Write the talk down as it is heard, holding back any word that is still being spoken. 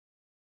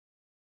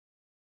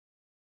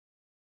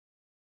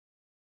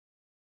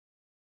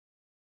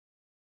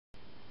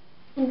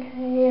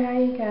Okay,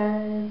 hi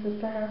guys,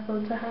 it's Tahara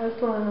from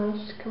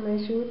TaharasLounge coming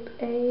at you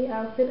with a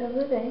outfit of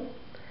the day.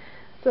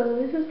 So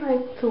this is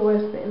like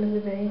towards the end of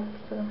the day,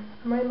 so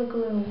I might look a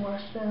little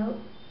washed out.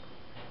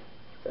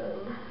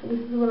 So this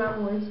is what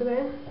I'm wearing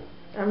today.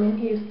 I'm in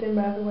Houston,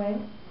 by the way,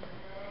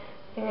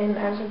 and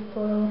I just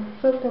saw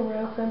something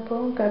real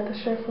simple. Got the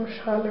shirt from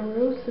Charlotte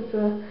Russe. It's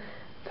a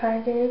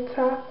tiger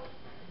top.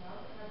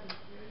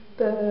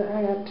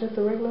 I got just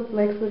a regular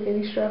black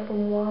spaghetti strap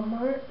from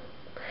Walmart.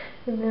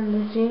 And then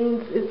the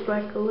jeans, it's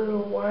like a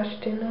little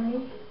washed in on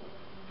me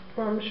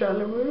from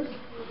Charlotte Russe.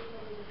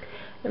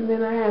 And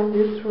then I have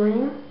this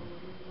ring.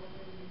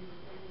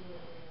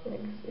 You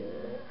can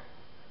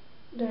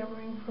see that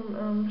ring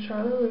from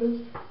Charlotte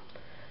Russe.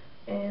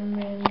 And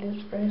then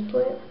this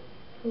bracelet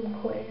from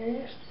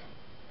Claire's.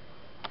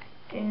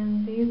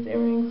 And these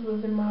earrings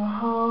was in my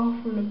haul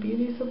from the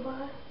beauty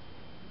supply.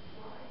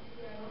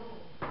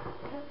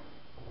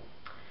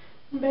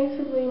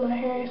 Basically, my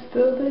hair is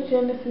still the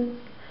Genesis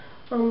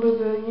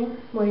Brazilian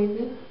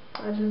wavy.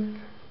 I just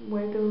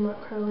waved it with my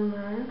curling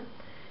iron.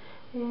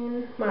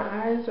 And my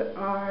eyes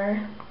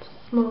are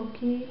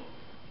smoky.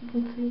 You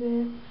can see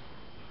that.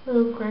 A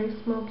little gray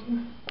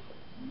smoky.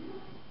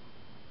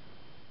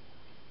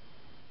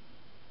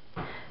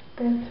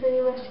 That's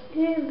pretty much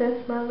it.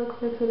 That's my look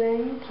for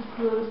today. Just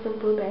a little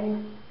simple day.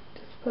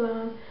 Just put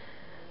on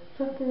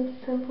something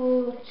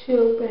simple,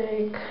 chill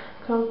bag,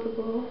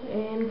 comfortable.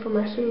 And for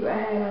my shoes, I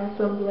had on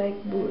some black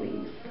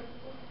booties.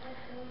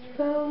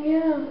 So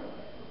yeah,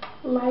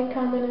 like,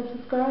 comment, and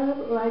subscribe.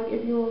 Like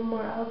if you want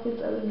more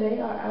outfits of the day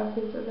or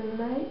outfits of the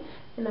night,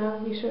 and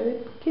I'll be sure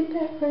to get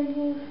that for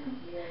you.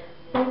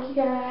 Thank you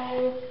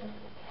guys.